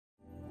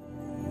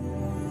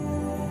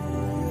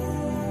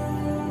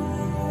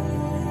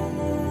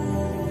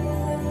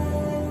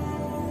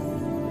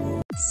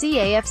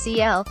CAF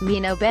CL,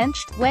 Mieno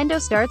benched, Wendo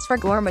starts for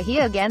Gor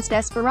Mahia against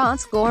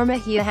Esperance. Gor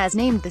Mahia has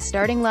named the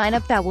starting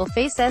lineup that will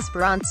face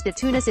Esperance de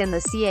Tunis in the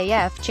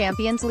CAF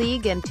Champions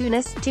League in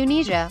Tunis,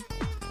 Tunisia.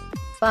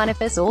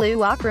 Boniface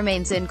Oluoch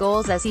remains in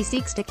goals as he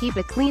seeks to keep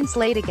a clean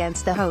slate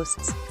against the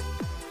hosts.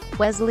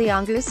 Wesley,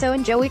 Onguso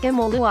and Joakim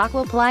Oluoch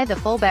will ply the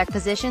fullback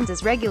positions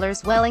as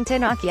regulars.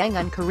 Wellington, Ochieng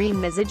and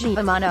Karim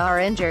Nizigiyimana are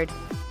injured.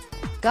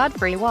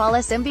 Godfrey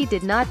Walusimbi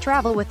did not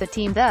travel with the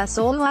team, thus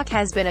Oluoch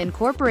has been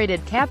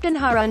incorporated. Captain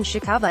Har and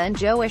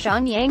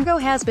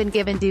Ochieng has been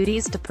given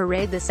duties to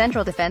parade the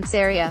central defense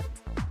area.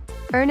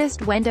 Ernest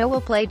Wendo will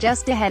play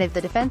just ahead of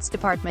the defense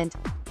department.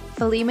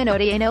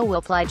 Mieno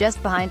will play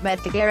just behind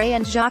Nizigiyimana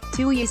and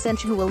Joakim,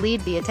 who will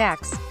lead the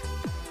attacks.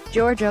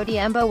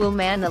 Ochieng will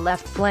man the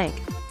left flank.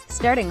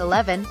 Starting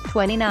 11,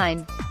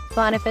 29.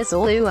 Boniface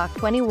Oluoch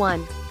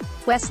 21.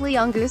 Wesley,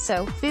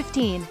 Onguso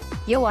 15.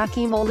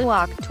 Joakim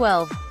Oluoch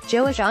 12.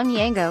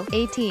 Ochieng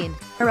 18.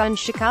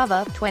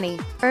 Har 20.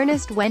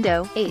 Ernest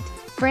Wendo 8.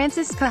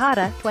 Francis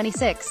Kahata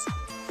 26.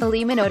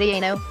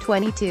 Mieno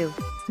 22.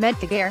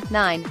 Nizigiyimana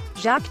 9.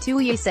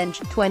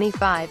 Joakim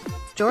 25.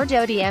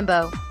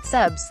 Ochieng.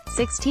 Subs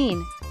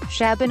 16.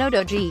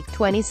 Odoji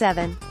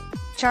 27.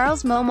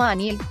 Charles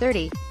Momani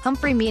 30.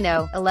 Humphrey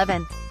Mieno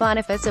 11.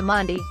 Boniface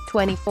Oluoch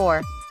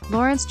 24.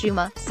 Lawrence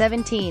Juma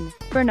 17.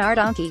 Bernard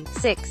Onki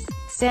 6.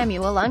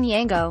 Samuel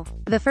Onyengo.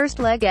 The first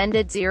leg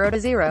ended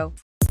 0-0.